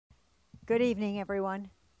Good evening,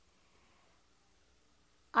 everyone.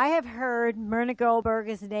 I have heard Myrna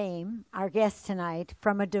Goldberger's name, our guest tonight,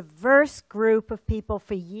 from a diverse group of people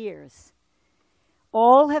for years.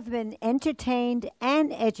 All have been entertained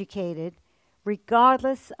and educated,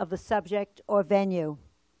 regardless of the subject or venue.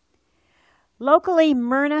 Locally,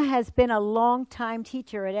 Myrna has been a long-time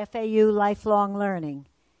teacher at FAU Lifelong Learning.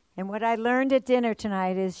 And what I learned at dinner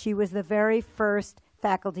tonight is she was the very first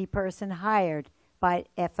faculty person hired by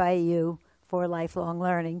FAU for Lifelong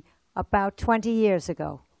Learning about 20 years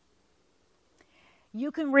ago.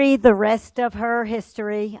 You can read the rest of her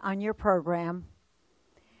history on your program,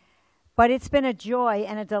 but it's been a joy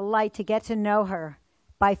and a delight to get to know her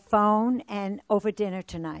by phone and over dinner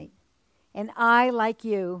tonight. And I, like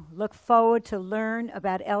you, look forward to learn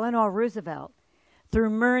about Eleanor Roosevelt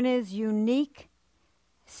through Myrna's unique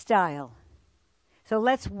style. So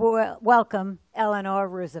let's welcome Eleanor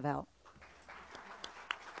Roosevelt.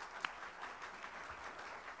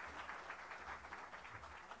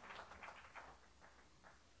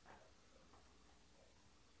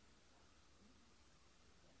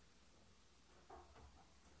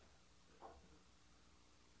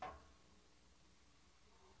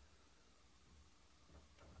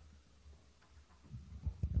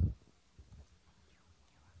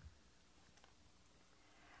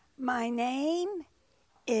 My name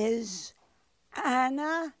is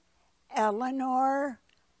Anna Eleanor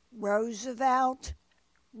Roosevelt,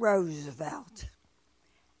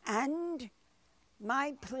 and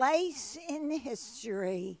my place in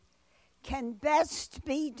history can best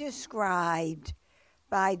be described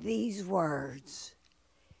by these words.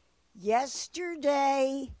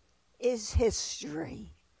 Yesterday is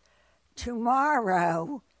history.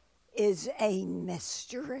 Tomorrow is a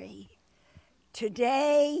mystery.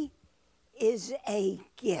 Today is a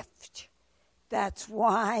gift. That's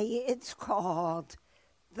why it's called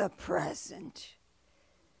the present.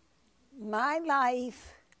 My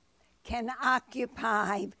life can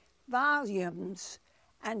occupy volumes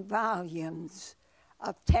and volumes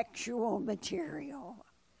of textual material,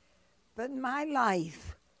 but my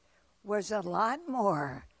life was a lot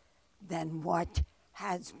more than what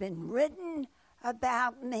has been written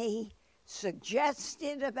about me,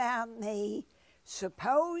 suggested about me,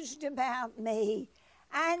 supposed about me,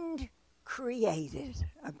 and created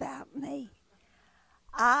about me.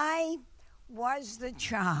 I was the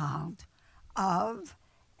child of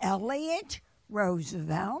Elliot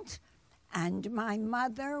Roosevelt, and my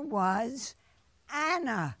mother was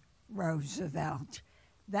Anna Roosevelt.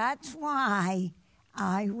 That's why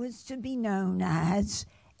I was to be known as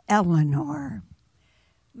Eleanor.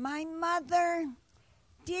 My mother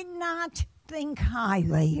did not think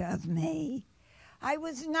highly of me. I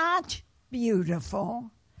was not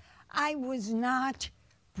beautiful. I was not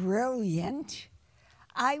brilliant.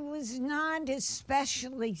 I was not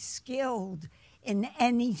especially skilled in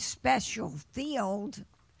any special field.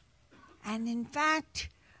 And in fact,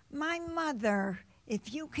 my mother,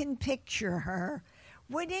 if you can picture her,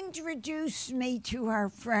 would introduce me to her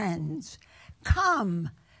friends.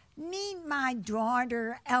 Come, meet my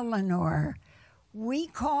daughter Eleanor. We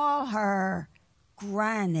call her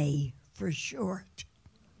Granny for short.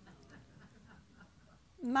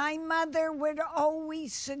 My mother would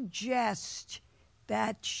always suggest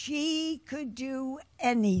that she could do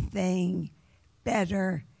anything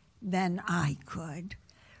better than I could.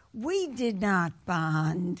 We did not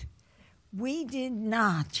bond. We did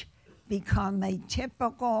not become a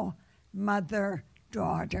typical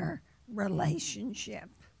mother-daughter relationship.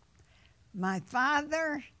 My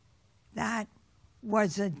father, that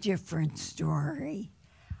was a different story.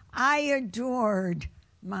 I adored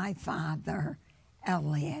my father,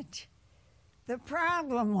 Elliot. The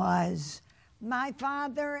problem was my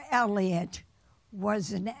father, Elliot,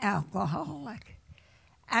 was an alcoholic.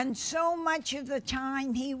 And so much of the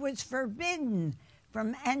time he was forbidden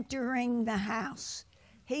from entering the house.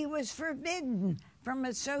 He was forbidden from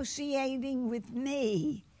associating with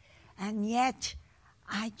me. And yet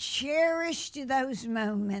I cherished those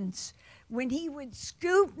moments when he would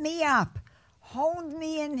scoop me up, hold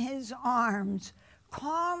me in his arms,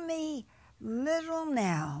 call me Little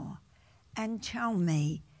Nell, and tell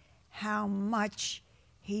me how much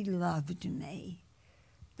he loved me.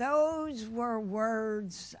 Those were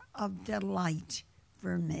words of delight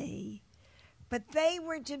for me. But they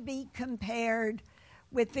were to be compared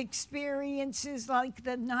with experiences like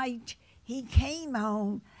the night he came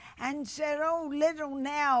home and said, "Oh, little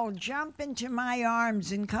Nell, jump into my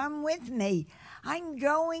arms and come with me. I'm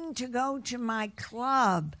going to go to my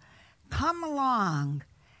club. Come along."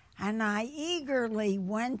 And I eagerly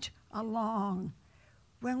went along.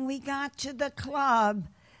 When we got to the club,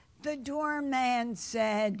 The doorman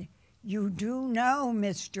said, "You do know,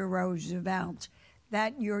 Mr. Roosevelt,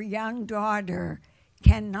 that your young daughter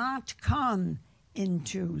cannot come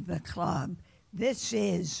into the club. This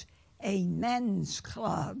is a men's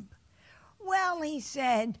club." "Well," he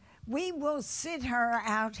said, "we will sit her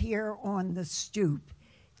out here on the stoop.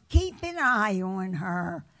 Keep an eye on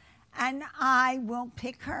her, and I will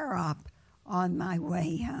pick her up on my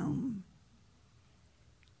way home."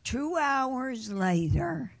 2 hours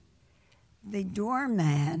later, the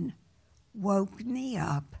doorman woke me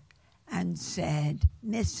up and said,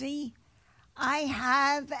 "Missy, I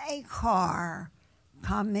have a car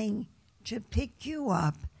coming to pick you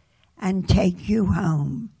up and take you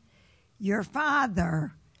home. Your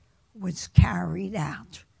father was carried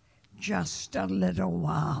out just a little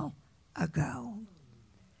while ago."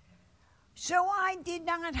 So I did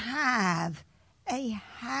not have a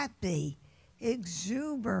happy,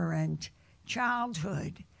 exuberant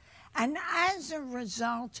childhood. And as a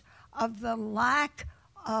result of the lack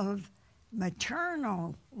of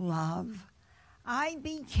maternal love, I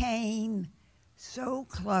became so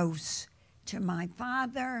close to my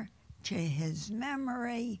father, to his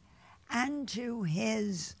memory, and to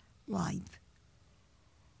his life.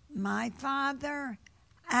 My father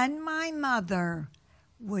and my mother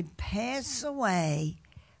would pass away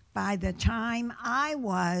by the time I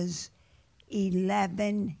was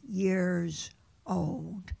 11 years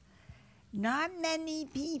old. Not many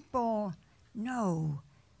people know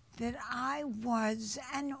that I was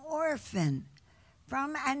an orphan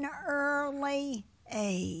from an early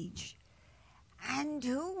age. And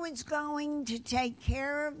who was going to take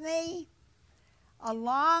care of me?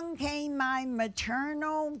 Along came my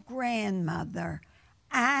maternal grandmother,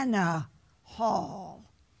 Anna Hall,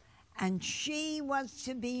 and she was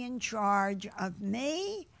to be in charge of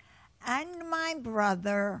me and my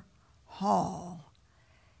brother, Hall.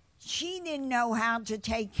 She didn't know how to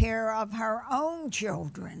take care of her own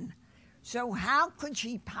children, so how could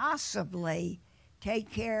she possibly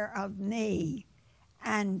take care of me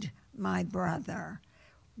and my brother?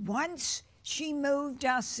 Once she moved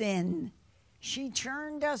us in, she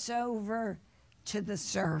turned us over to the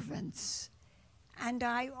servants, and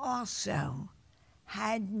I also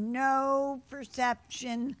had no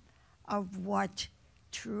perception of what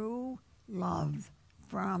true love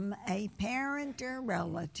from a parent or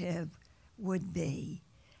relative would be.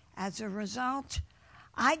 As a result,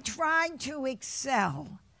 I tried to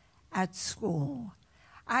excel at school.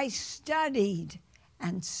 I studied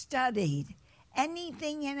and studied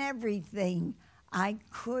anything and everything I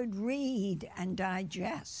could read and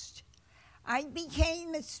digest. I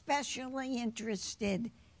became especially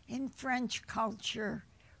interested in French culture,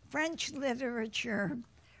 French literature,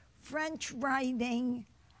 French writing,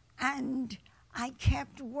 and I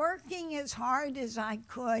kept working as hard as I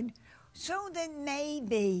could so that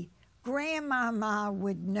maybe Grandmama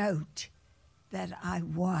would note that I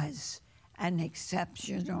was an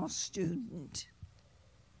exceptional student.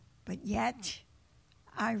 But yet,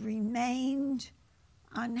 I remained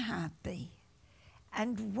unhappy.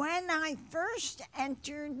 And when I first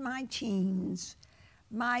entered my teens,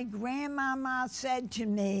 my grandmama said to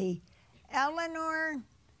me, "Eleanor,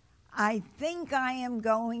 I think I am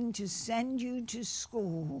going to send you to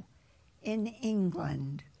school in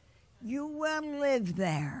England. You will live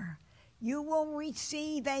there. You will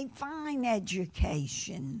receive a fine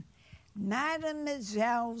education.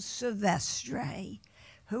 Mademoiselle Silvestre,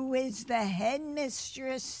 who is the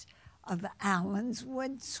headmistress of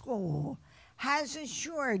Allenswood School, has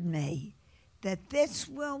assured me that this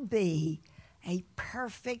will be a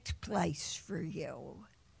perfect place for you."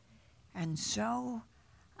 And so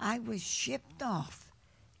I was shipped off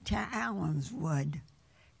to Allenswood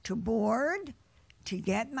to board, to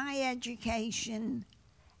get my education,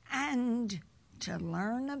 and to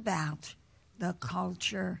learn about the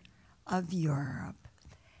culture of Europe.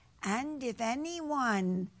 And if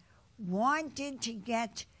anyone wanted to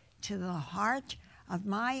get to the heart of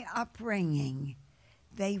my upbringing,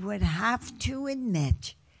 they would have to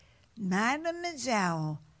admit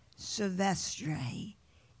Mademoiselle Silvestre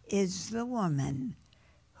is the woman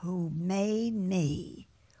who made me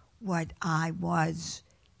what I was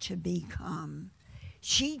to become.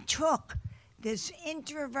 She took this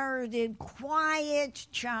introverted, quiet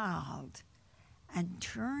child and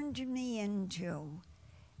turned me into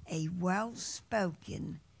a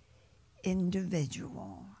well-spoken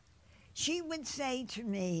individual. She would say to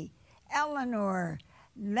me, "Eleanor,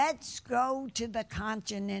 let's go to the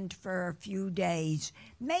continent for a few days.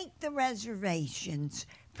 Make the reservations.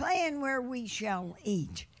 Plan where we shall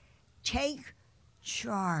eat. Take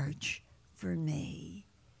charge for me."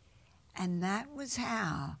 And that was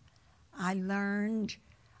how I learned,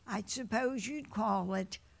 I suppose you'd call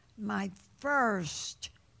it, my first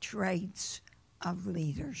traits of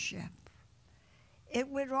leadership. It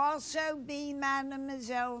would also be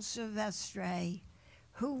Mademoiselle Silvestre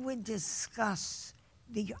who would discuss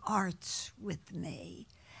the arts with me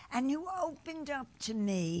and who opened up to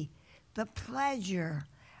me the pleasure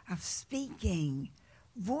of speaking,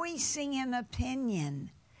 voicing an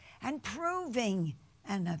opinion, and proving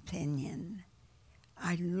an opinion.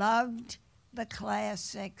 I loved the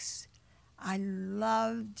classics. I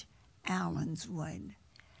loved Allenswood.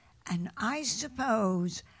 And I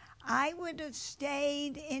suppose I would have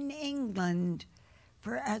stayed in England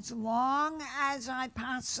for as long as I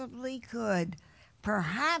possibly could,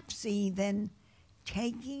 perhaps even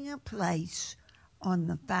taking a place on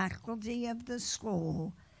the faculty of the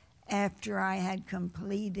school after I had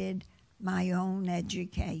completed my own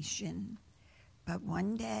education. But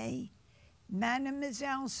one day,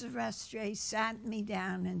 Mademoiselle Silvestre sat me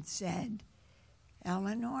down and said,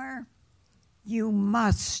 "Eleanor, you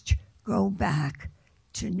must go back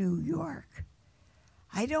to New York."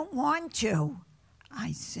 "I don't want to,"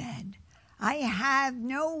 I said. "I have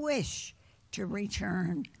no wish to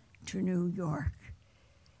return to New York."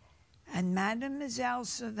 And Mademoiselle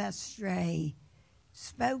Silvestre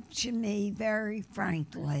spoke to me very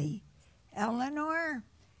frankly. "Eleanor,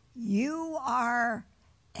 you are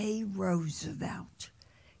a Roosevelt.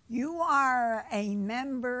 You are a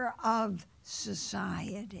member of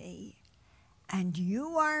society, and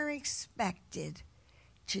you are expected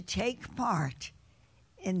to take part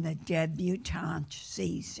in the debutante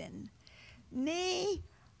season." Me,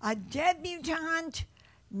 a debutante?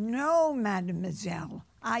 No, mademoiselle,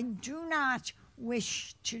 I do not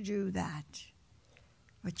wish to do that.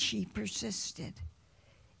 But she persisted.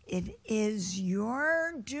 "It is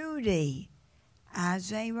your duty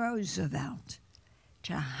as a Roosevelt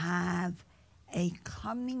to have a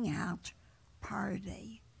coming out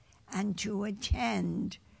party and to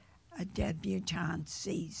attend a debutante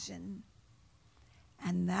season."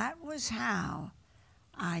 And that was how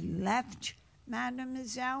I left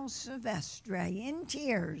Mademoiselle Silvestre in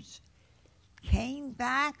tears, came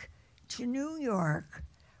back to New York,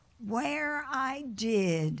 where I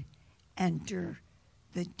did enter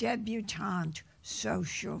the debutante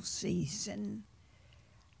social season.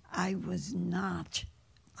 I was not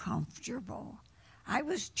comfortable. I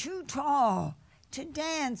was too tall to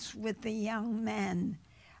dance with the young men.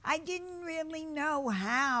 I didn't really know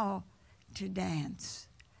how to dance.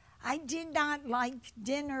 I did not like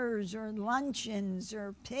dinners or luncheons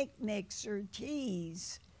or picnics or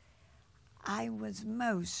teas. I was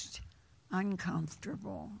most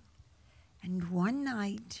uncomfortable. And one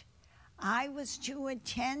night, I was to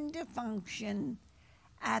attend a function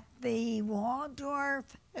at the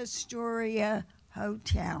Waldorf Astoria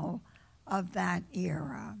Hotel of that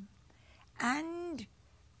era. And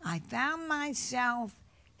I found myself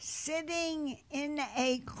sitting in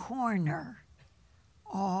a corner,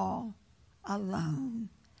 all alone.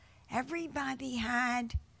 Everybody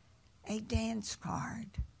had a dance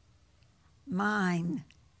card. Mine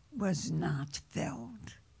was not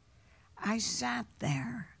filled. I sat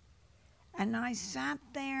there, and I sat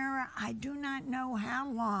there, I do not know how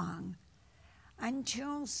long,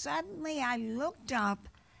 until suddenly I looked up,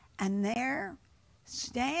 and there,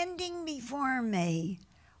 standing before me,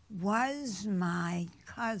 was my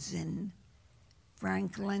cousin,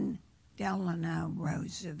 Franklin Delano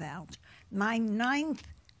Roosevelt, my 9th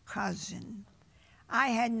cousin. I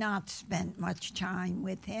had not spent much time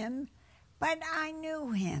with him, but I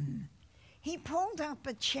knew him. He pulled up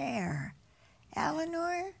a chair.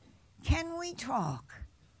 "Eleanor, can we talk?"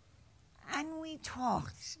 And we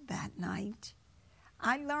talked that night.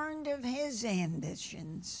 I learned of his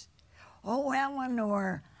ambitions. "Oh,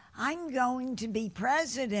 Eleanor, I'm going to be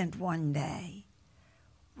president one day."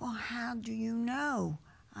 "Well, how do you know?"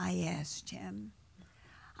 I asked him.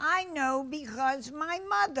 "I know because my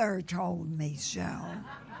mother told me so."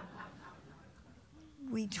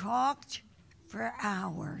 We talked for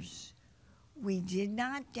hours. We did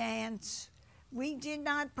not dance. We did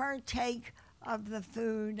not partake of the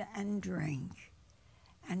food and drink.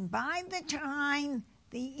 And by the time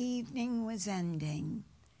the evening was ending,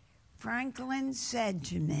 Franklin said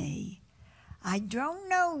to me, "I don't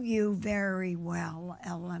know you very well,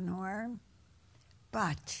 Eleanor,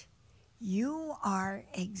 but you are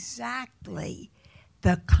exactly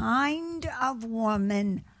the kind of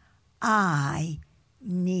woman I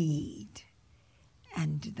need."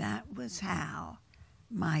 And that was how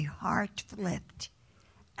my heart flipped,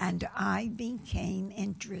 and I became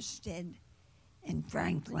interested in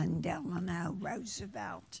Franklin Delano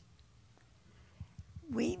Roosevelt.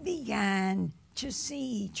 we began to see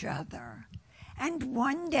each other. And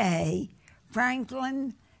one day,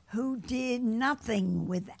 Franklin, who did nothing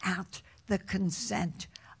without the consent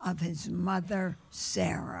of his mother,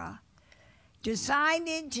 Sarah,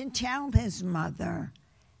 decided to tell his mother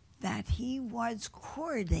that he was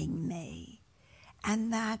courting me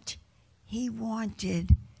and that he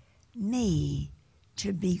wanted me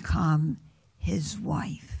to become his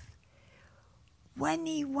wife. When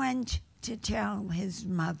he went to tell his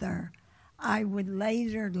mother, I would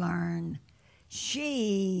later learn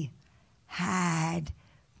she had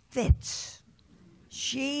fits.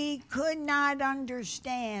 She could not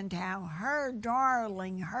understand how her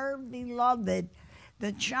darling, her beloved,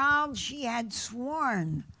 the child she had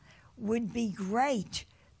sworn would be great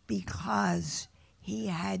because he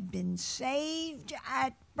had been saved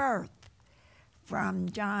at birth from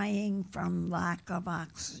dying from lack of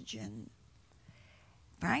oxygen.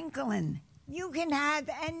 Franklin, you can have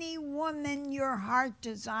any woman your heart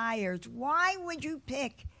desires. Why would you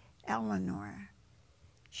pick Eleanor?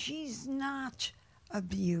 She's not a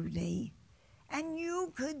beauty, and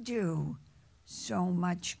you could do so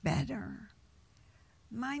much better.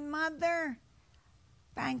 My mother,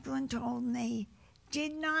 Franklin told me,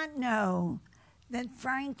 did not know that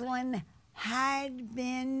Franklin had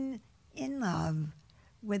been in love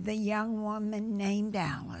with a young woman named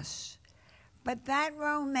Alice, but that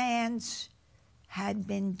romance had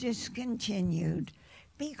been discontinued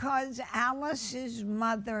because Alice's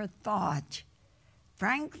mother thought,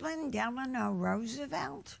 Franklin Delano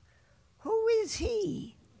Roosevelt? Who is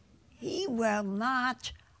he? He will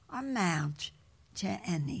not amount to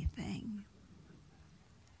anything.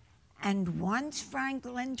 And once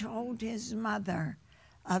Franklin told his mother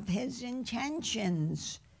of his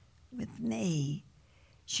intentions with me,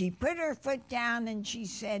 she put her foot down and she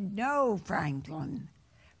said, no, Franklin,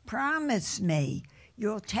 promise me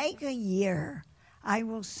you'll take a year. I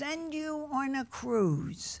will send you on a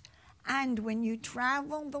cruise. And when you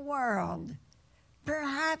travel the world,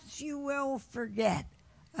 perhaps you will forget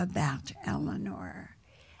about Eleanor.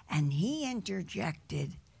 And he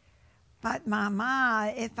interjected, but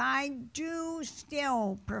Mama, if I do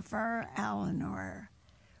still prefer Eleanor,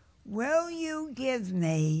 will you give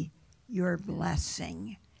me your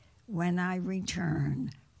blessing when I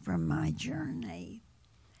return from my journey?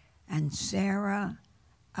 And Sarah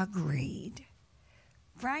agreed.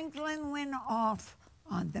 Franklin went off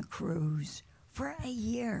on the cruise for a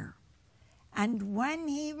year, and when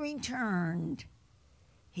he returned,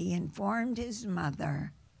 he informed his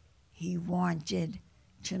mother he wanted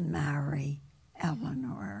to marry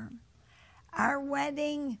Eleanor. Our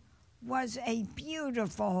wedding was a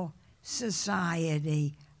beautiful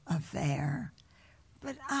society affair,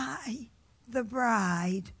 but I, the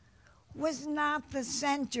bride, was not the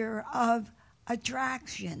center of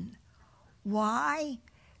attraction. Why?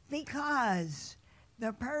 Because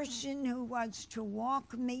the person who was to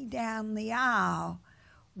walk me down the aisle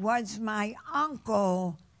was my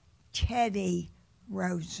uncle, Teddy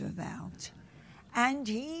Roosevelt. And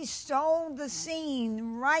he stole the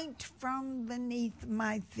scene right from beneath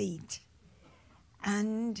my feet.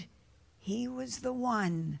 And he was the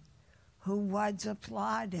one who was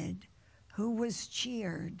applauded, who was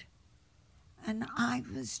cheered. And I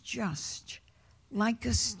was just like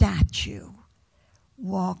a statue,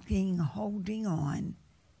 walking, holding on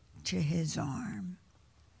to his arm.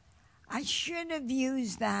 I should have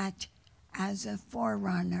used that as a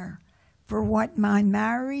forerunner for what my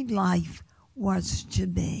married life was to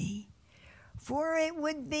be. For it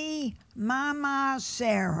would be Mama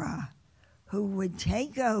Sarah who would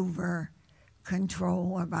take over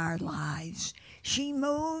control of our lives. She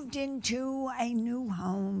moved into a new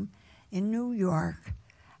home in New York,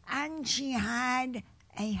 and she had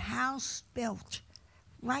a house built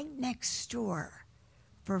right next door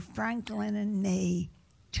for Franklin and me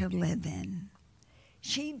to live in.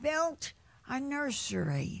 She built a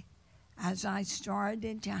nursery as I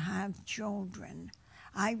started to have children.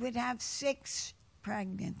 I would have 6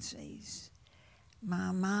 pregnancies.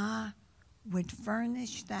 Mama would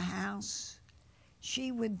furnish the house.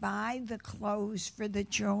 She would buy the clothes for the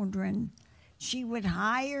children. She would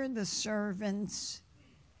hire the servants.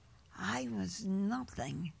 I was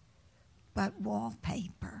nothing but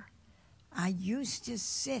wallpaper. I used to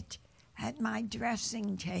sit at my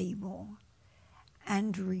dressing table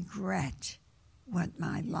and regret what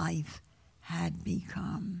my life had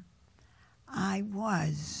become. I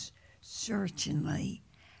was certainly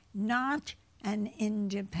not an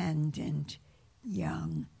independent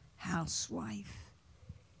young housewife.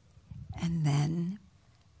 And then,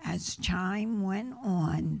 as time went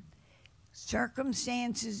on,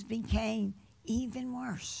 circumstances became even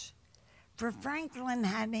worse. For Franklin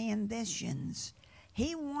had ambitions.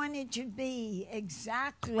 He wanted to be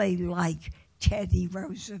exactly like Teddy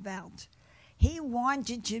Roosevelt. He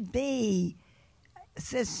wanted to be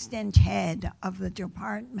assistant head of the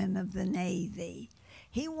Department of the Navy.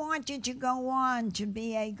 He wanted to go on to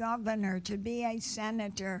be a governor, to be a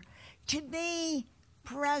senator, to be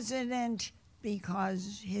president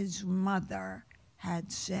because his mother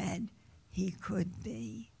had said he could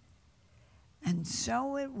be. And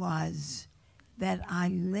so it was that I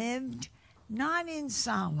lived not in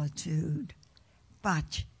solitude,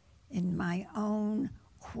 but in my own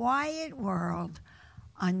quiet world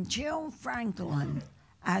until Franklin,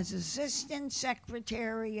 as Assistant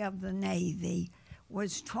Secretary of the Navy,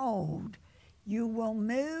 was told, "You will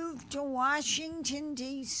move to Washington,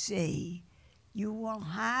 D.C. You will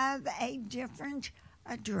have a different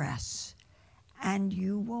address, and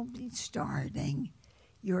you will be starting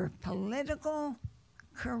your political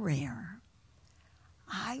career."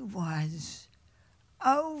 I was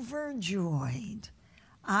overjoyed.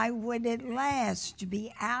 I would at last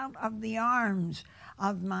be out of the arms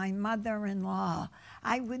of my mother-in-law.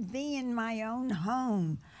 I would be in my own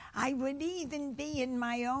home. I would even be in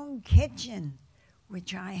my own kitchen,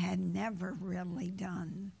 which I had never really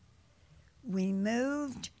done. We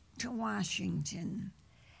moved to Washington,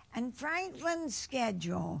 and Franklin's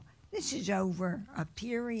schedule, this is over a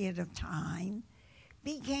period of time,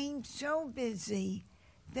 became so busy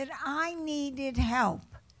that I needed help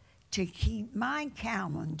to keep my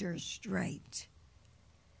calendar straight.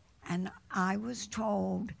 And I was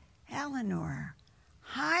told, "Eleanor,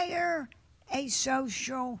 hire a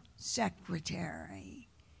social secretary."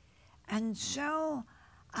 And so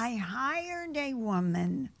I hired a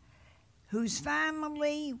woman whose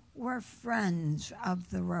family were friends of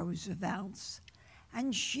the Roosevelts,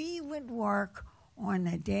 and she would work on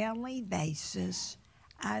a daily basis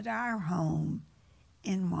at our home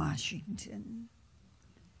in Washington.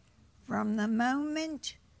 From the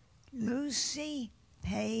moment Lucy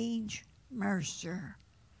Page Mercer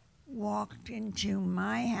walked into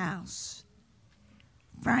my house,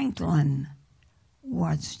 Franklin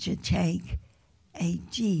was to take a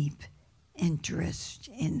deep interest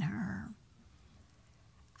in her.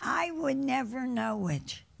 I would never know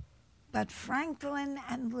it, but Franklin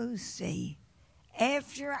and Lucy,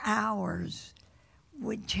 after hours,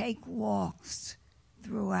 would take walks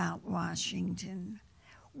throughout Washington,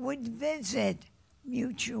 would visit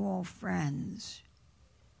mutual friends.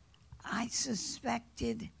 I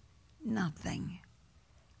suspected nothing.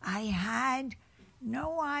 I had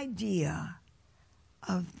no idea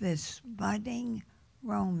of this budding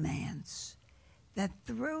romance that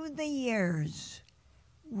through the years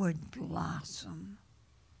would blossom.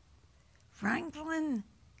 Franklin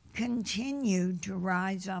continued to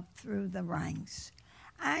rise up through the ranks,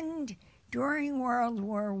 and during World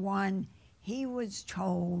War I, he was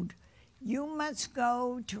told, "You must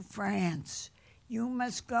go to France. You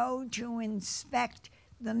must go to inspect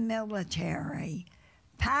the military.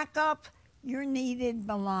 Pack up your needed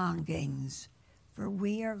belongings, for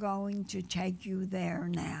we are going to take you there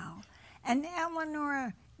now. And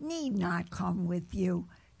Eleanor need not come with you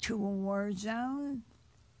to a war zone."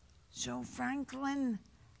 So Franklin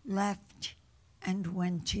left and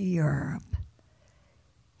went to Europe.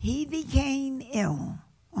 He became ill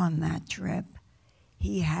on that trip.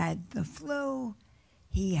 He had the flu,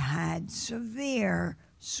 he had severe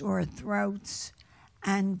sore throats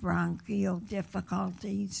and bronchial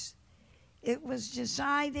difficulties. It was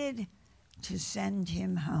decided to send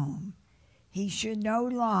him home. He should no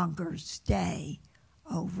longer stay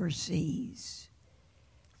overseas.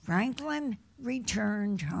 Franklin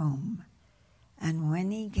returned home, and when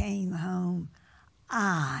he came home,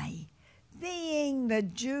 I, being the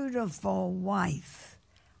dutiful wife,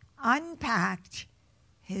 unpacked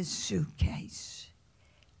his suitcase.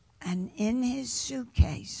 And in his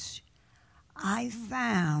suitcase, I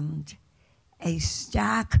found a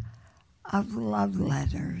stack of love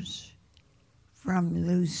letters from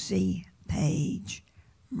Lucy Page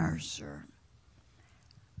Mercer.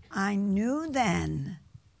 I knew then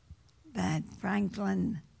that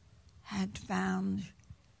Franklin had found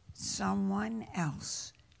someone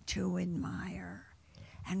else to admire.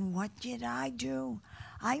 And what did I do?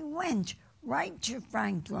 I went right to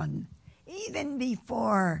Franklin, even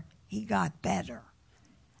before he got better.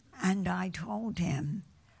 And I told him,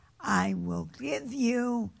 "I will give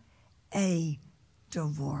you a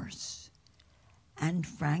divorce." And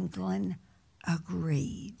Franklin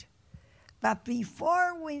agreed. But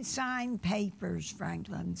before we signed papers,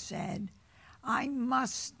 Franklin said, "I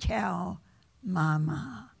must tell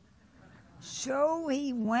Mama." So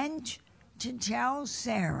he went to tell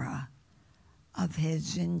Sarah of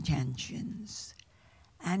his intentions.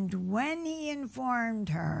 And when he informed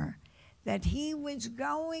her that he was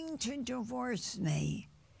going to divorce me,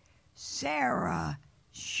 Sarah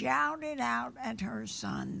shouted out at her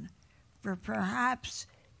son for perhaps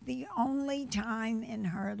the only time in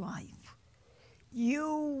her life,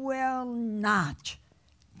 "You will not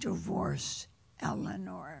divorce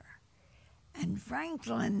Eleanor." And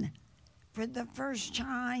Franklin, for the first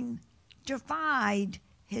time, defied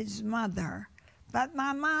his mother. "But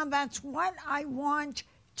Mama, that's what I want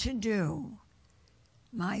to do."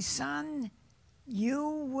 "My son, you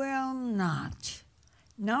will not.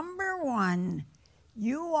 Number one,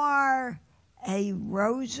 you are a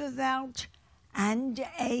Roosevelt and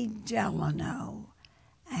a Delano,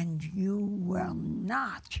 and you will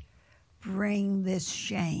not bring this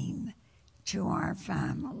shame to our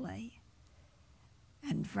family."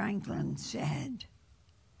 And Franklin said,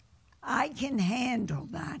 "I can handle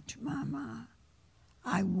that, Mama.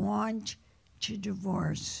 I want to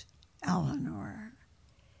divorce Eleanor."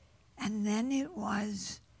 And then it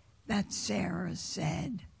was that Sarah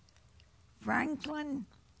said, "Franklin,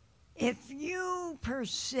 if you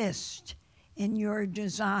persist in your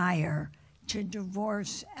desire to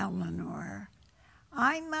divorce Eleanor,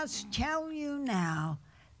 I must tell you now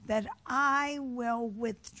that I will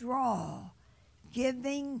withdraw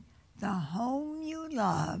giving the home you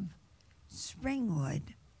love,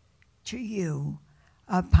 Springwood, to you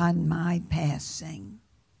upon my passing."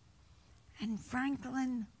 And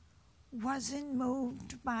Franklin wasn't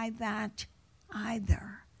moved by that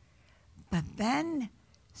either. But then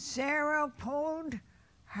Sarah pulled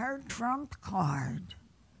her trump card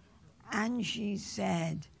and she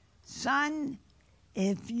said, "Son,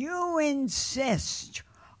 if you insist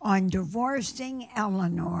on divorcing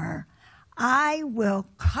Eleanor, I will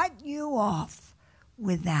cut you off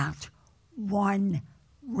without one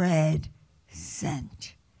red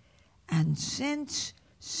cent." And since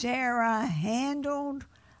Sarah handled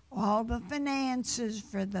all the finances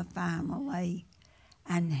for the family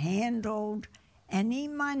and handled any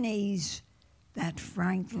monies that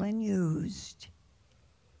Franklin used,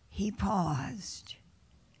 he paused,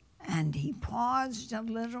 and he paused a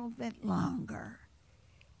little bit longer,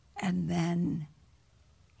 and then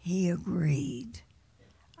he agreed,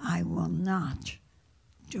 "I will not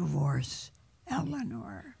divorce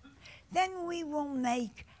Eleanor." "Then we will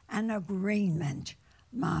make an agreement,"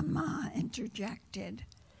 Mama interjected.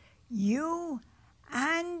 "You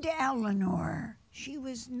and Eleanor," she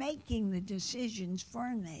was making the decisions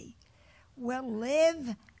for me, "will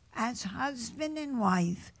live as husband and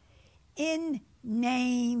wife in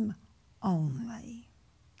name only.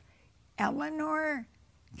 Eleanor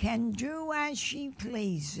can do as she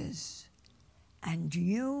pleases, and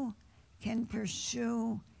you can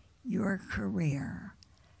pursue your career,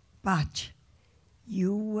 but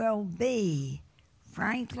you will be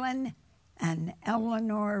Franklin and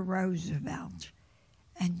Eleanor Roosevelt,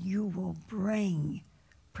 and you will bring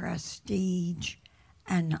prestige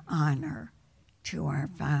and honor to our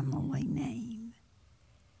family name."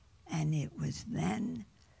 And it was then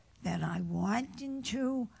that I went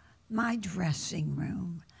into my dressing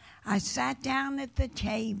room. I sat down at the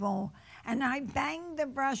table, and I banged the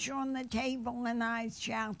brush on the table, and I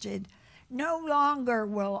shouted, "No longer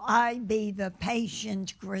will I be the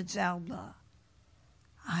patient Griselda.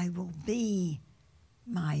 I will be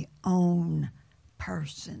my own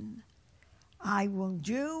person. I will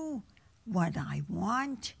do what I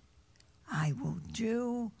want. I will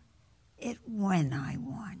do it when I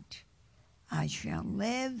want. I shall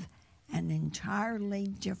live an entirely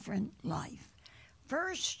different life.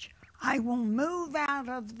 First, I will move out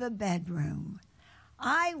of the bedroom.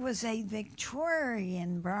 I was a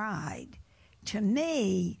Victorian bride. To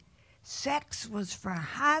me, sex was for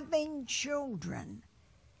having children,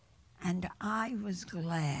 and I was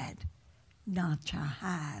glad not to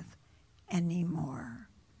have any more.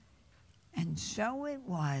 And so it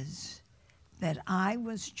was that I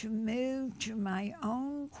was to move to my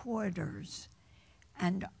own quarters,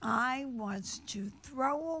 and I was to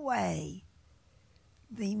throw away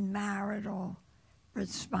the marital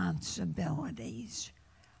responsibilities.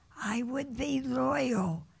 I would be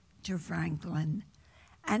loyal to Franklin,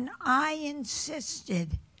 and I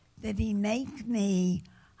insisted that he make me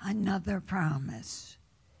another promise.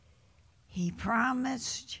 He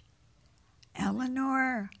promised,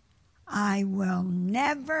 "Eleanor, I will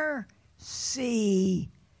never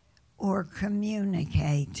see or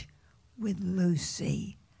communicate with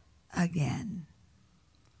Lucy again."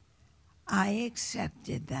 I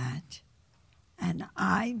accepted that, and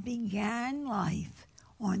I began life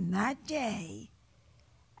on that day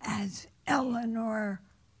as Eleanor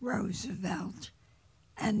Roosevelt,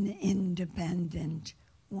 an independent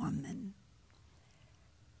woman.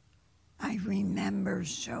 I remember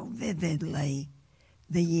so vividly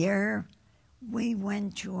the year we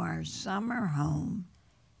went to our summer home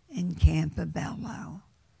in Campobello.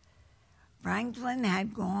 Franklin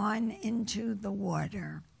had gone into the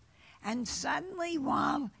water, and suddenly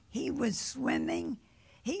while he was swimming,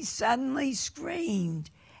 he suddenly screamed,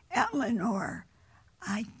 "Eleanor,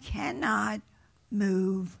 I cannot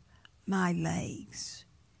move my legs."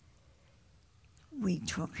 We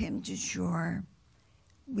took him to shore.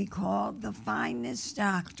 We called the finest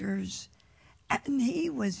doctors, and he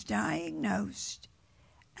was diagnosed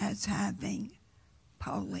as having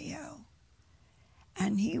polio.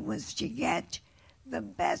 And he was to get the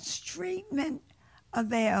best treatment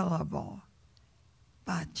available,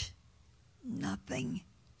 but nothing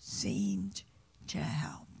seemed to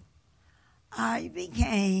help. I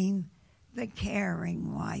became the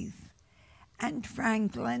caring wife, and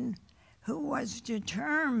Franklin, who was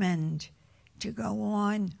determined to go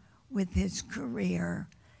on with his career,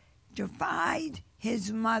 defied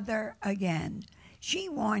his mother again. She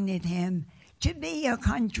wanted him to be a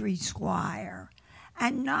country squire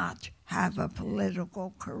and not have a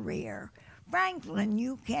political career. "Franklin,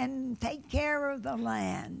 you can take care of the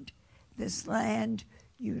land, this land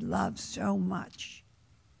you love so much."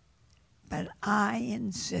 But I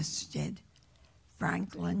insisted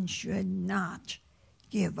Franklin should not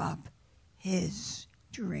give up his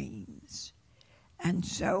dreams. And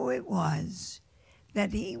so it was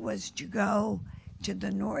that he was to go to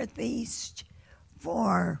the Northeast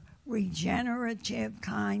for regenerative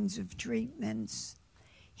kinds of treatments.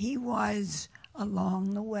 He was,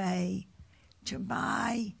 along the way, to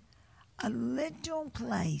buy a little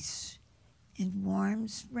place in Warm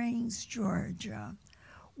Springs, Georgia,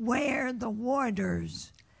 where the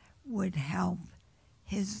waters would help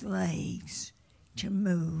his legs to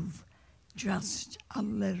move just a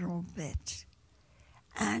little bit.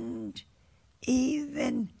 And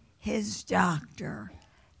even his doctor,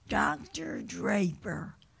 Dr.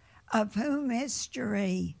 Draper, of whom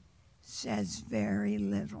history says very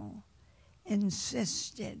little,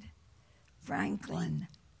 insisted Franklin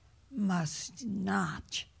must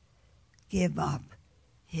not give up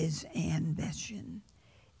his ambition.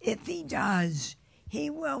 If he does, he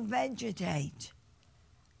will vegetate.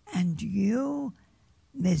 And you,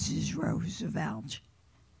 Mrs. Roosevelt,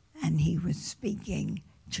 and he was speaking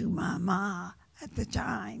to Mama at the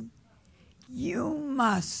time, you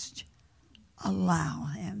must allow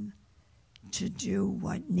him to do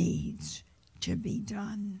what needs to be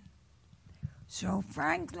done. So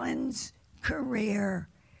Franklin's career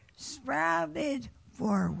sprouted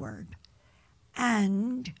forward,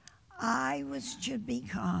 and I was to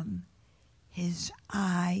become his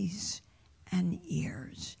eyes and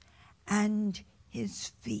ears and his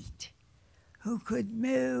feet, who could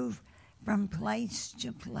move from place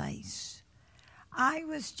to place. I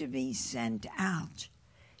was to be sent out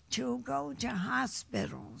to go to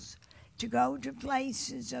hospitals, to go to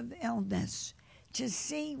places of illness, to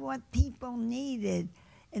see what people needed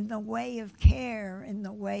in the way of care, in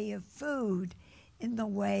the way of food, in the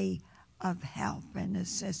way of help and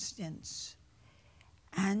assistance.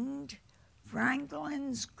 And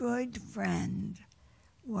Franklin's good friend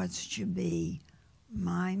was to be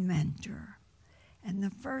my mentor. And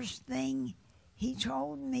the first thing he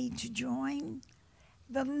told me to join,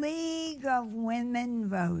 the League of Women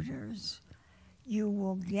Voters. You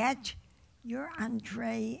will get your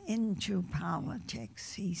entree into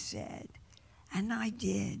politics, he said. And I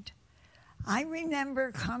did. I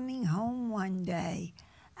remember coming home one day,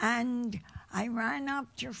 and I ran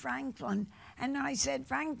up to Franklin, and I said,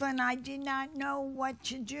 "Franklin, I did not know what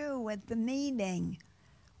to do at the meeting."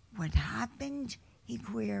 "What happened?" he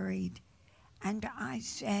queried. And I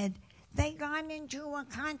said, "They got into a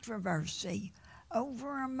controversy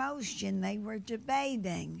over a motion they were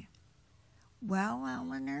debating." "Well,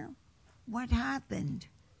 Eleanor, what happened?"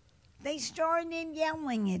 "They started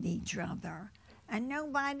yelling at each other, and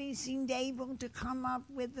nobody seemed able to come up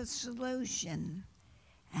with a solution.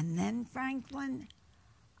 And then, Franklin,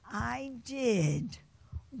 I did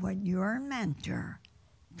what your mentor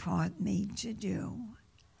taught me to do.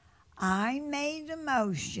 I made a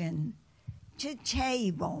motion to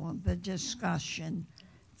table the discussion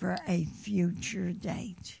for a future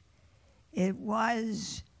date. It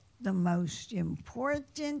was the most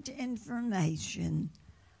important information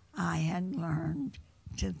I had learned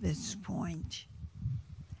to this point.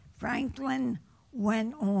 Franklin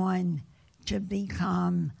went on to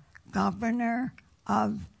become governor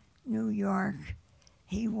of New York.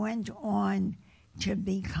 He went on to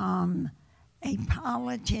become a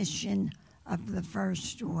politician of the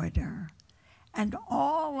first order, and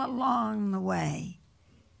all along the way,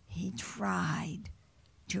 he tried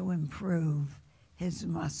to improve his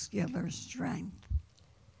muscular strength.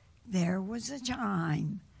 There was a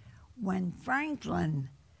time when Franklin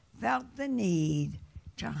felt the need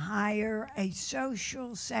to hire a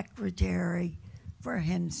social secretary for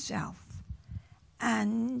himself,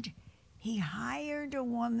 and he hired a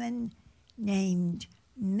woman named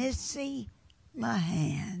Missy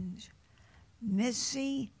LaHand.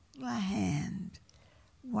 Missy LaHand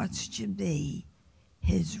was to be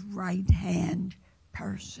his right-hand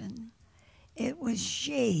person. It was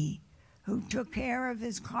she who took care of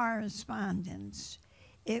his correspondence.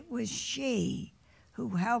 It was she who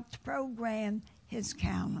helped program his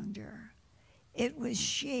calendar. It was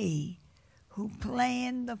she who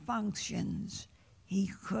planned the functions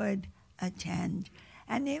he could attend.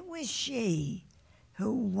 And it was she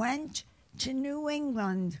who went to New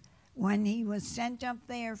England when he was sent up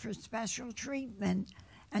there for special treatment,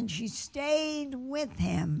 and she stayed with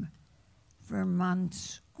him for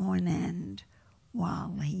months on end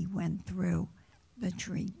while he went through the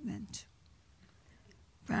treatment.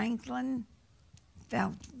 Franklin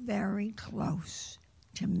felt very close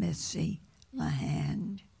to Missy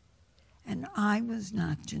LaHand, and I was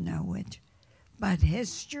not to know it, but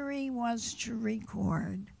history was to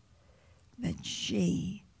record that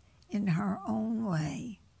she, in her own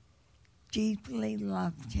way, deeply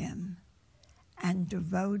loved him and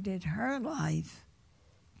devoted her life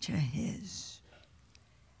to his.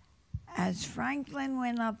 As Franklin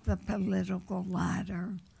went up the political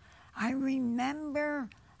ladder, I remember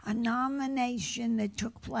a nomination that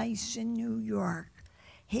took place in New York.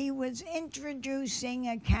 He was introducing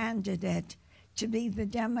a candidate to be the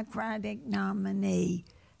Democratic nominee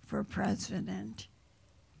for president,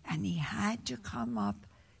 and he had to come up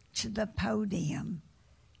to the podium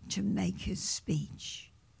to make his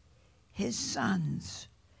speech. His sons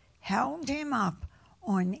held him up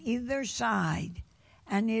on either side,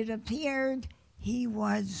 and it appeared he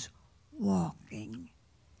was walking,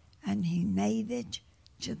 and he made it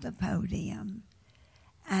to the podium.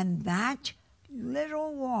 And that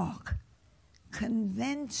little walk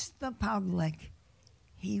convinced the public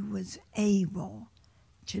he was able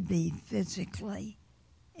to be physically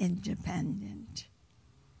independent.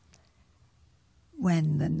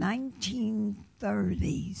 When the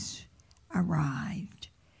 1930s arrived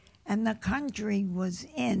and the country was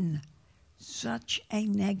in such a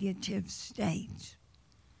negative state,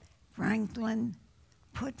 Franklin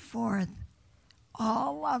put forth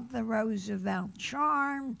all of the Roosevelt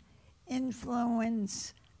charm,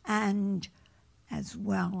 influence, and as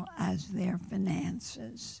well as their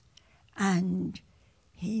finances. And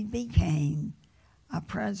he became a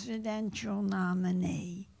presidential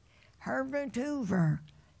nominee. Herbert Hoover,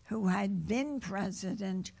 who had been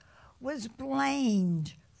president, was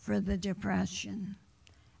blamed for the Depression.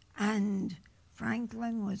 And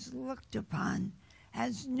Franklin was looked upon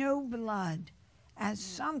as no blood, as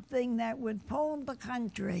something that would pull the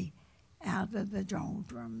country out of the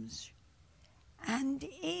doldrums. And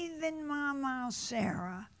even Mama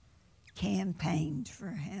Sarah campaigned for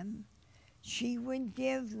him. She would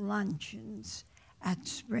give luncheons at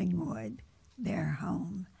Springwood, their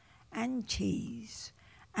home, and teas,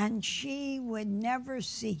 and she would never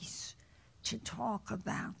cease to talk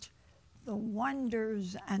about the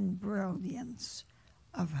wonders and brilliance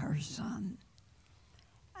of her son.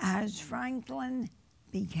 As Franklin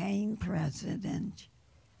became president,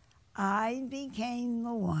 I became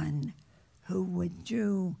the one who would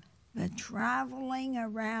do the traveling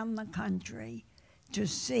around the country to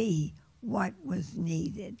see what was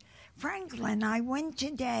needed. Franklin, I went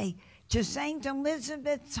today to St.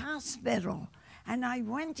 Elizabeth's Hospital, and I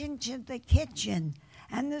went into the kitchen,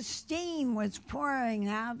 and the steam was pouring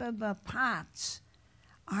out of the pots.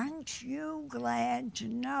 Aren't you glad to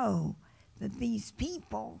know that these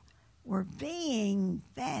people were being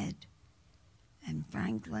fed? And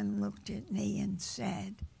Franklin looked at me and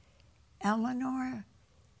said, Eleanor,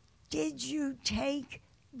 did you take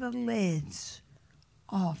the lids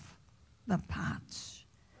off the pots?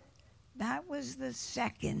 That was the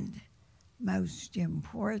second most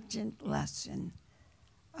important lesson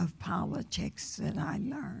of politics that I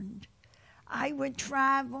learned. I would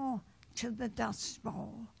travel to the Dust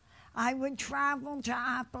Bowl. I would travel to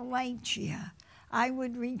Appalachia. I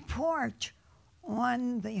would report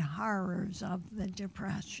on the horrors of the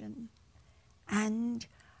Depression. And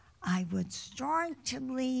I would start to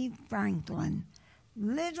leave Franklin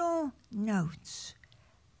little notes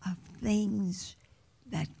of things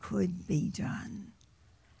that could be done.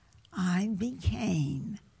 I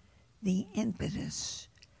became the impetus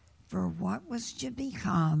for what was to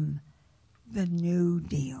become the New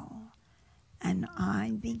Deal. And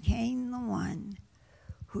I became the one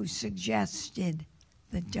who suggested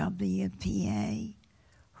the WPA,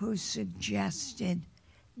 who suggested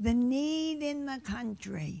the need in the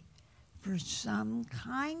country for some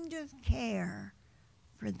kind of care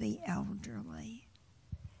for the elderly.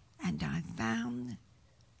 And I found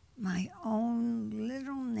my own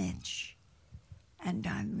little niche, and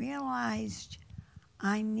I realized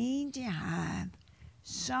I need to have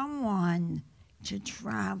someone to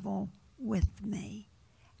travel with me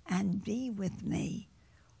and be with me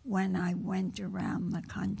when I went around the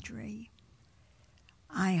country.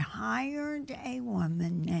 I hired a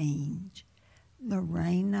woman named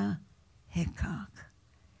Lorena Hickok.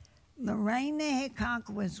 Lorena Hickok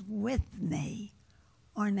was with me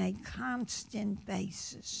on a constant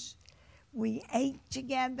basis. We ate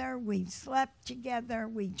together, we slept together,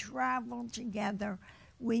 we traveled together,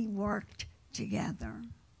 we worked together.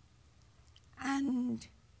 And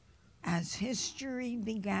as history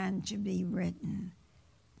began to be written,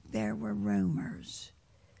 there were rumors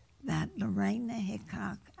that Lorena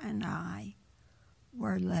Hickok and I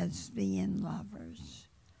were lesbian lovers.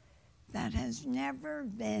 That has never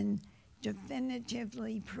been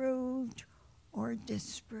definitively proved or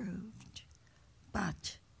disproved.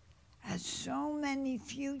 But as so many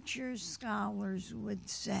future scholars would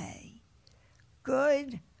say,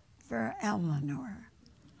 good for Eleanor.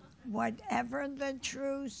 Whatever the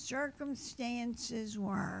true circumstances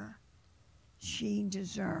were, she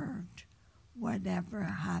deserved whatever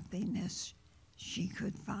happiness she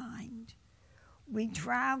could find. We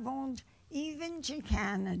traveled even to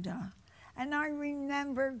Canada, and I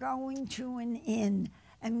remember going to an inn,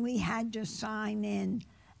 and we had to sign in,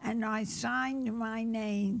 and I signed my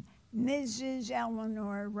name, Mrs.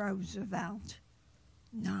 Eleanor Roosevelt,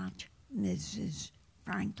 not Mrs.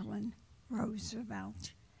 Franklin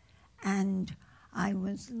Roosevelt. And I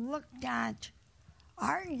was looked at,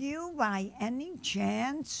 are you by any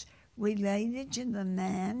chance related to the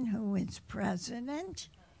man who is president?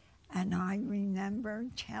 And I remember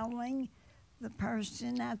telling the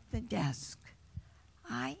person at the desk,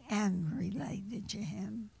 I am related to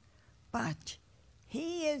him, but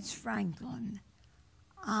he is Franklin.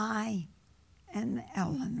 I am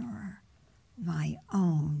Eleanor, my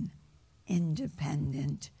own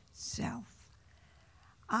independent self.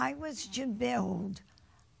 I was to build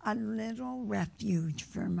a little refuge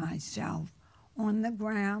for myself on the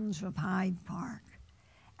grounds of Hyde Park,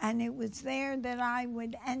 and it was there that I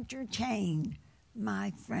would entertain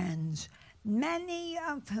my friends, many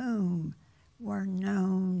of whom were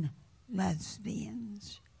known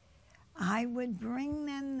lesbians. I would bring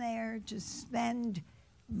them there to spend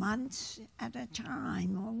months at a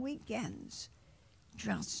time or weekends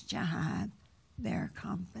just to have their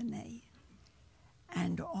company.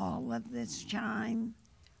 And all of this time,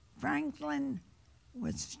 Franklin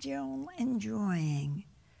was still enjoying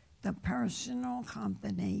the personal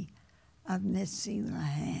company of Missy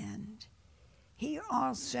LeHand. He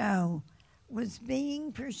also was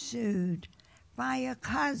being pursued by a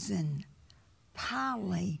cousin,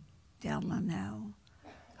 Polly Delano,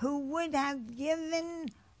 who would have given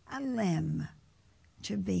a limb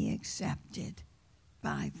to be accepted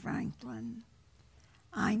by Franklin.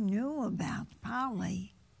 I knew about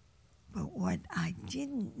Polly, but what I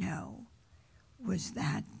didn't know was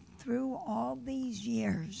that through all these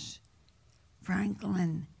years,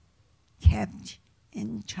 Franklin kept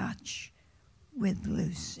in touch with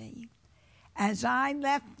Lucy. As I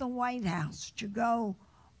left the White House to go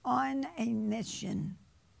on a mission,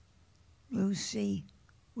 Lucy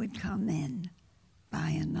would come in by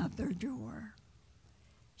another door.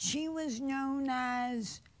 She was known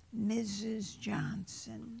as Mrs.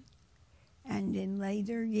 Johnson, and in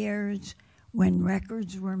later years, when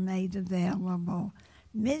records were made available,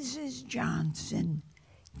 Mrs. Johnson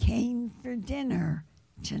came for dinner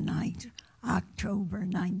tonight, October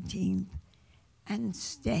 19th, and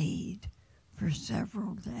stayed for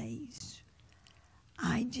several days.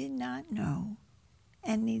 I did not know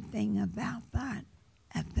anything about that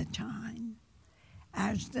at the time.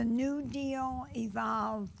 As the New Deal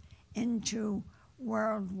evolved into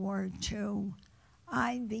World War II,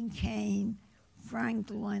 I became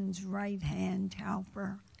Franklin's right-hand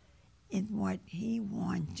helper in what he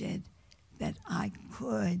wanted that I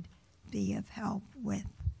could be of help with.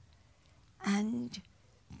 And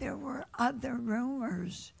there were other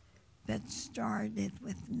rumors that started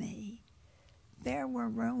with me. There were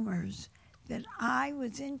rumors that I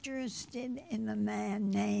was interested in a man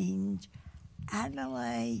named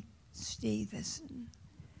Adlai Stevenson.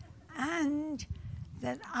 And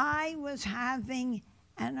that I was having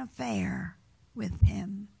an affair with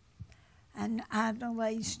him. And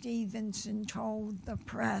Adlai Stevenson told the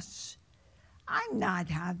press, "I'm not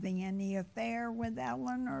having any affair with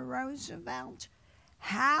Eleanor Roosevelt.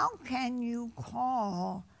 How can you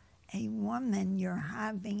call a woman you're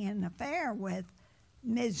having an affair with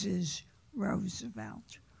Mrs.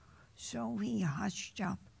 Roosevelt?" So he hushed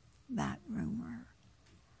up that rumor.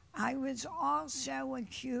 I was also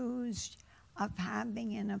accused of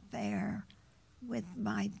having an affair with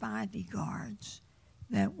my bodyguards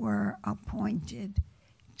that were appointed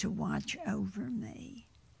to watch over me.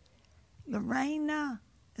 Lorena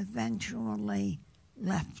eventually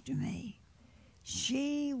left me.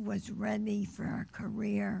 She was ready for a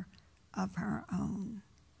career of her own,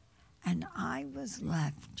 and I was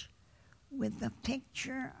left with a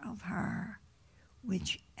picture of her,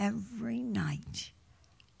 which every night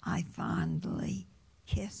I fondly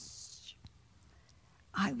kissed.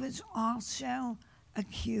 I was also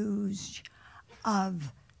accused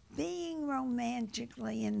of being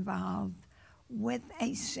romantically involved with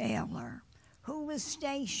a sailor who was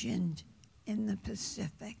stationed in the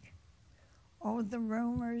Pacific. Oh, the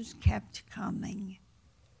rumors kept coming,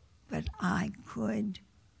 but I could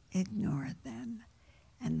ignore them.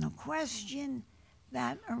 And the question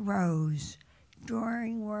that arose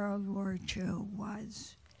during World War II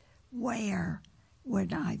was, where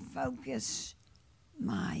would I focus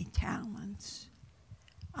my talents?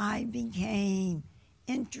 I became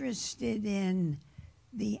interested in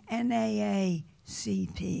the NAACP,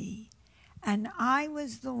 and I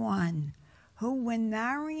was the one who, when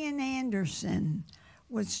Marian Anderson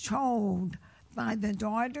was told by the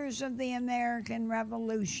Daughters of the American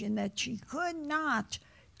Revolution that she could not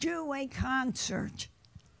do a concert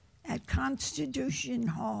at Constitution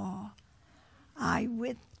Hall, I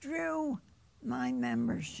withdrew my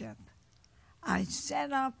membership. I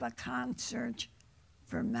set up a concert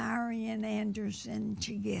for Marian Anderson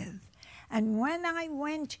to give. And when I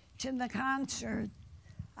went to the concert,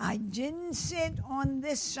 I didn't sit on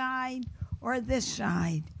this side or this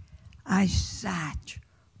side. I sat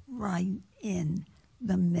right in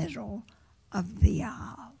the middle of the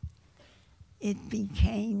aisle. It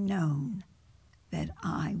became known that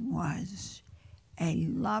I was a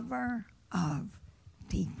lover of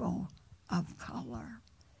people of color.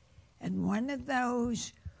 And one of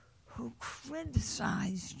those who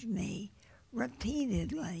criticized me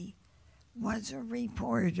repeatedly was a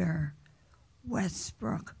reporter,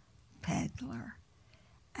 Westbrook Pedler.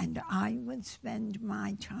 And I would spend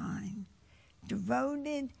my time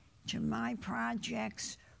devoted to my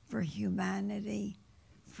projects for humanity,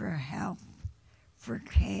 for health, for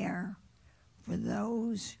care, for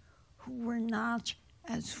those who were not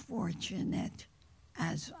as fortunate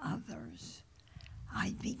as others.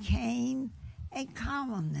 I became a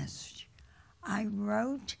columnist. I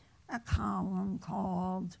wrote a column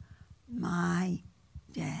called My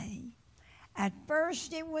Day. At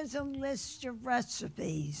first, it was a list of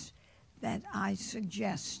recipes that I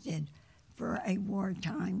suggested for a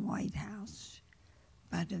wartime White House.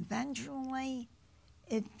 But eventually,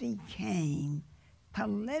 it became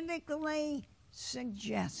politically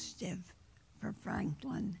suggestive for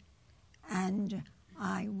Franklin, and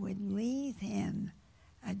I would leave him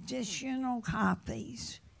additional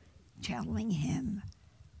copies telling him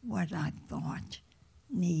what I thought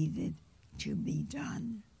needed to be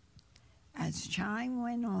done. As time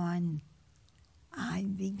went on, I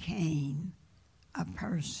became a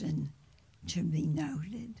person to be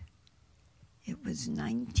noted. It was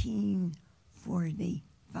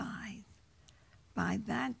 1945. By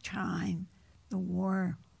that time, the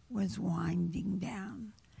war was winding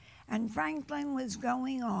down, and Franklin was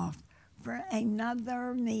going off for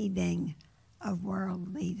another meeting of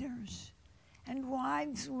world leaders. And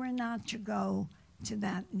wives were not to go to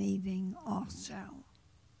that meeting also.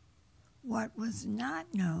 What was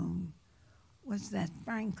not known was that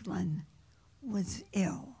Franklin was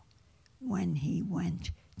ill when he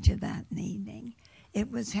went to that meeting.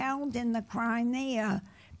 It was held in the Crimea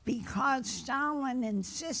because Stalin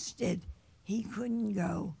insisted he couldn't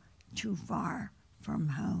go too far from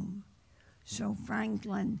home. So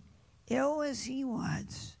Franklin, ill as he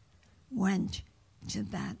was, went to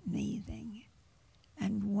that meeting.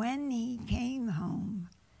 And when he came home,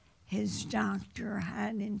 his doctor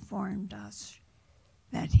had informed us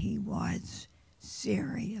that he was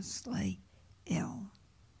seriously ill.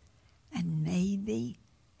 And maybe,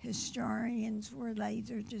 historians were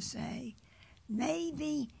later to say,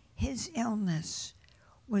 maybe his illness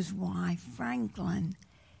was why Franklin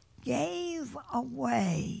gave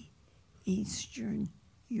away Eastern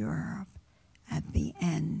Europe at the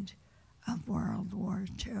end of World War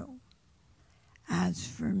II. As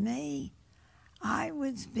for me, I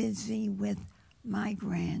was busy with my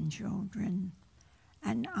grandchildren,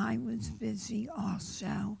 and I was busy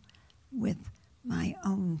also with my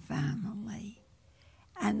own family.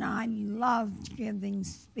 And I loved giving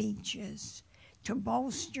speeches to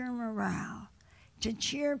bolster morale, to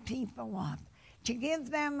cheer people up, to give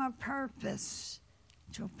them a purpose,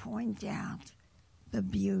 to point out the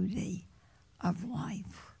beauty of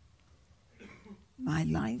life. My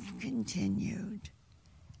life continued,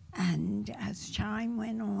 and as time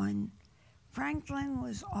went on, Franklin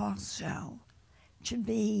was also to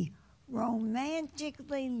be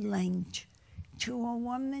romantically linked to a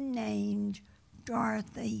woman named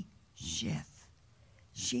Dorothy Schiff.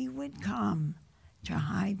 She would come to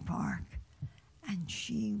Hyde Park and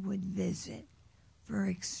she would visit for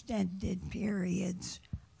extended periods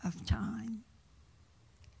of time.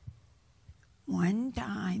 One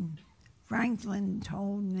time, Franklin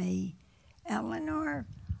told me, "Eleanor,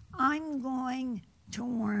 I'm going to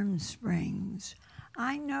Warm Springs.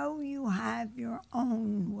 I know you have your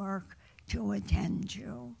own work to attend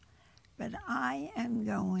to, but I am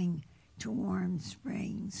going to Warm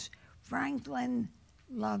Springs. Franklin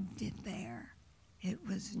loved it there. It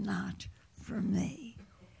was not for me."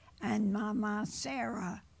 And Mama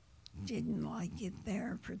Sarah didn't like it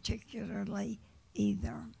there particularly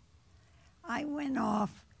either. I went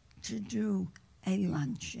off to do a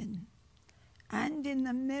luncheon, and in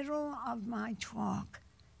the middle of my talk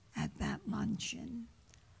at that luncheon,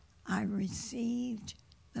 I received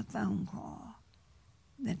the phone call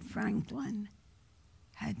that Franklin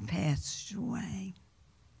had passed away.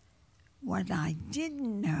 What I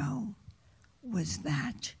didn't know was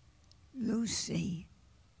that Lucy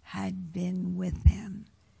had been with him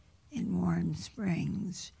in Warm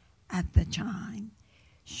Springs at the time.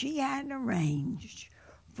 She had arranged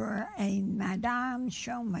for a Madame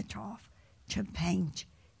Chomatov to paint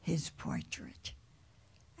his portrait.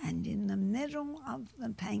 And in the middle of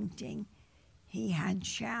the painting, he had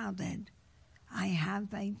shouted, "I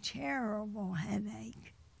have a terrible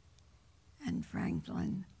headache." And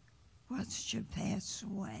Franklin was to pass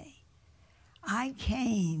away. I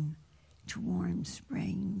came to Warm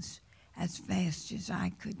Springs as fast as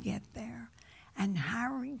I could get there, and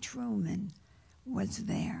Harry Truman was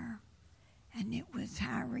there. And it was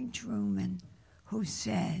Harry Truman who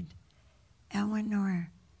said,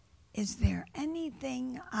 "Eleanor, is there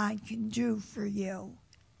anything I can do for you?"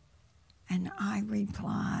 And I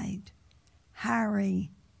replied,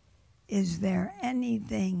 "Harry, is there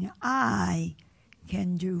anything I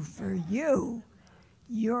can do for you?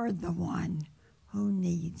 You're the one who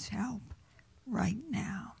needs help right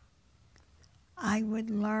now." I would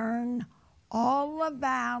learn all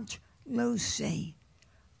about Lucy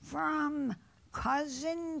from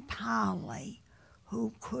Cousin Polly,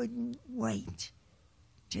 who couldn't wait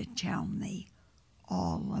to tell me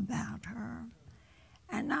all about her.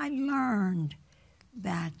 And I learned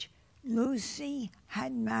that Lucy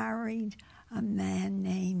had married a man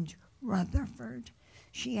named Rutherford.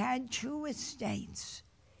 She had 2 estates.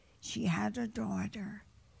 She had a daughter.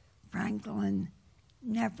 Franklin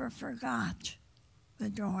never forgot the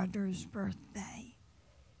daughter's birthday.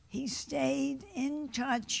 He stayed in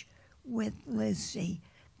touch with Lucy.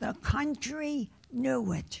 The country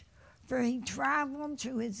knew it, for he traveled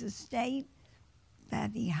to his estate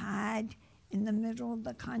that he had in the middle of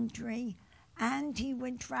the country, and he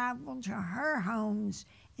would travel to her homes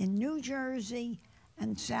in New Jersey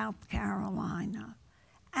and South Carolina.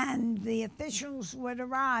 And the officials would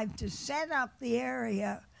arrive to set up the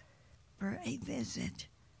area for a visit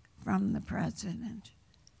from the president.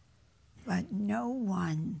 But no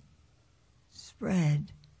one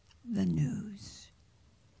spread the news,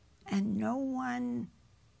 and no one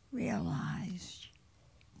realized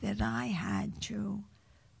that I had to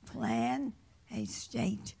plan a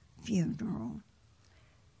state funeral,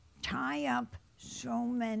 tie up so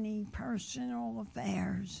many personal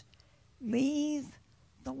affairs, leave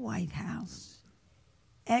the White House,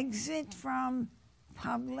 exit from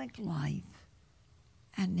public life,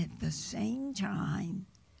 and at the same time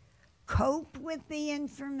cope with the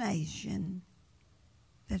information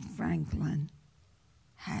that Franklin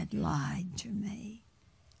had lied to me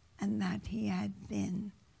and that he had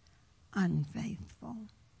been unfaithful.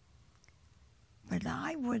 But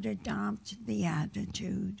I would adopt the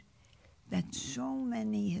attitude that so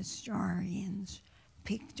many historians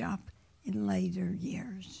picked up in later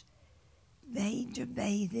years. They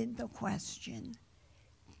debated the question,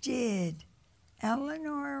 did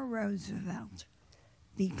Eleanor Roosevelt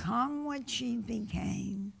become what she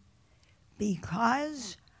became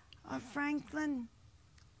because of Franklin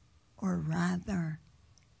or rather,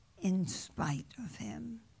 in spite of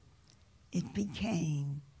him. It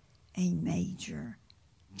became a major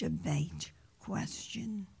debate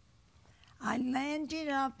question. I landed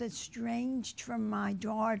up estranged from my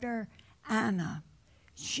daughter, Anna.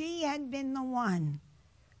 She had been the one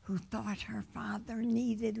who thought her father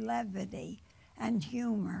needed levity and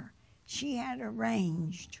humor. She had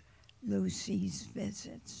arranged Lucy's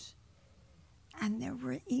visits. And there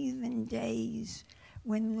were even days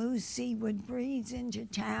when Lucy would breeze into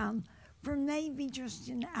town for maybe just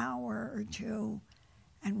an hour or two.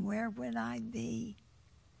 And where would I be?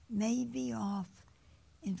 Maybe off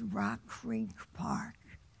in Rock Creek Park,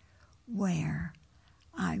 where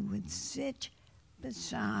I would sit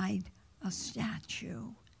beside a statue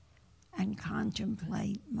and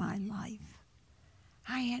contemplate my life.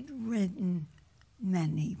 I had written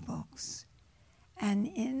many books, and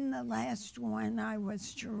in the last one I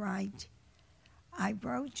was to write, I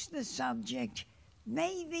broached the subject,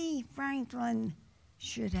 maybe Franklin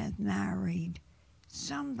should have married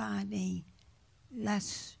somebody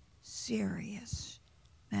less serious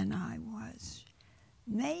than I was.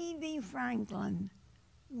 Maybe Franklin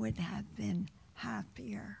would have been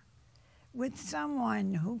happier with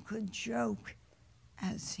someone who could joke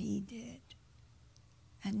as he did.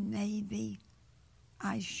 And maybe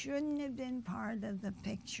I shouldn't have been part of the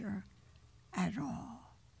picture at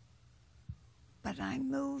all. But I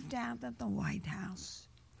moved out of the White House.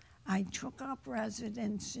 I took up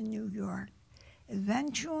residence in New York.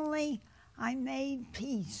 Eventually, I made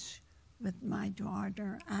peace with my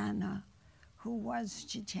daughter, Anna, who was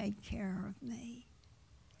to take care of me.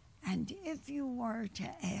 And if you were to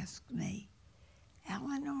ask me,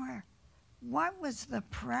 Eleanor, what was the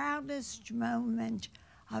proudest moment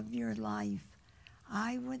of your life?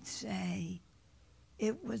 I would say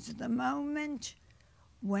it was the moment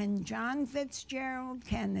when John Fitzgerald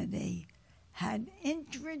Kennedy had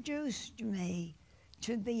introduced me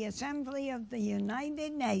to the Assembly of the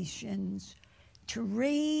United Nations to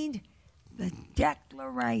read the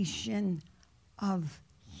Declaration of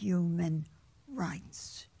Human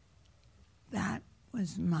Rights. That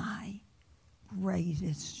was my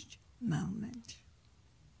greatest moment.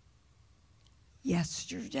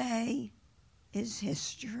 Yesterday is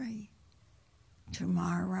history.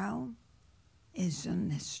 Tomorrow is a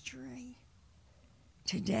mystery.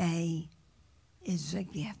 Today is a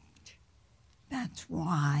gift. That's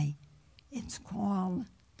why it's called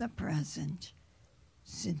the present.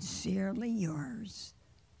 Sincerely yours,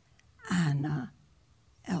 Anna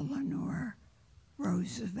Eleanor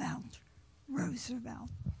Roosevelt. Roosevelt.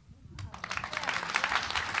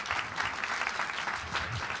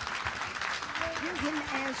 You can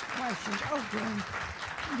ask questions. Oh, good.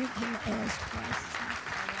 You can ask questions.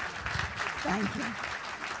 Thank you.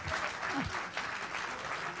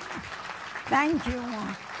 Thank you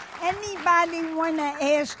all. Anybody want to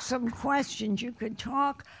ask some questions? You could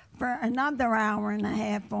talk for another hour and a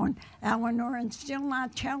half on Eleanor and still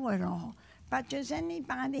not tell it all. But does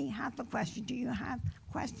anybody have a question? Do you have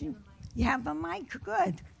a question? You have a mic?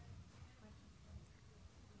 Good.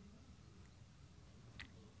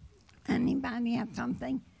 Anybody have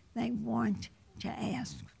something they want to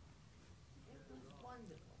ask?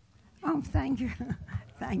 Oh, thank you.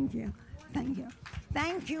 Thank you. Thank you.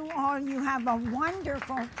 Thank you all. You have a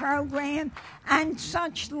wonderful program and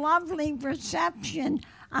such lovely reception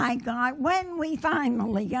I got when we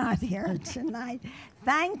finally got here tonight.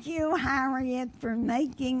 Thank you, Harriet, for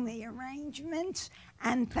making the arrangements,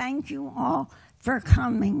 and thank you all for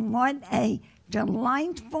coming. What a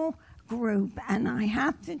delightful group. And I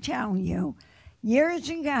have to tell you, years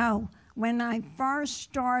ago, when I first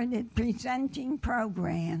started presenting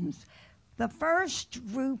programs, the first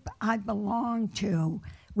group I belonged to,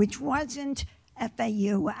 which wasn't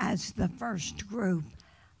FAU as the first group,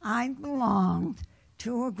 I belonged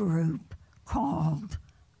to a group called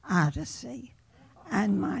Odyssey.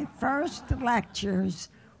 And my first lectures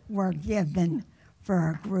were given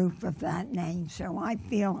for a group of that name. So I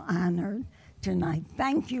feel honored tonight.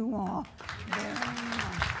 Thank you all very much.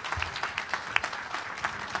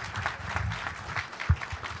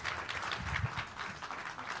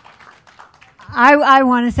 I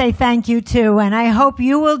want to say thank you too, and I hope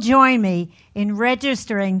you will join me in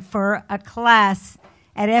registering for a class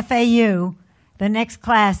at FAU, the next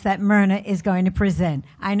class that Myrna is going to present.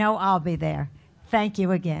 I know I'll be there. Thank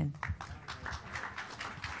you again.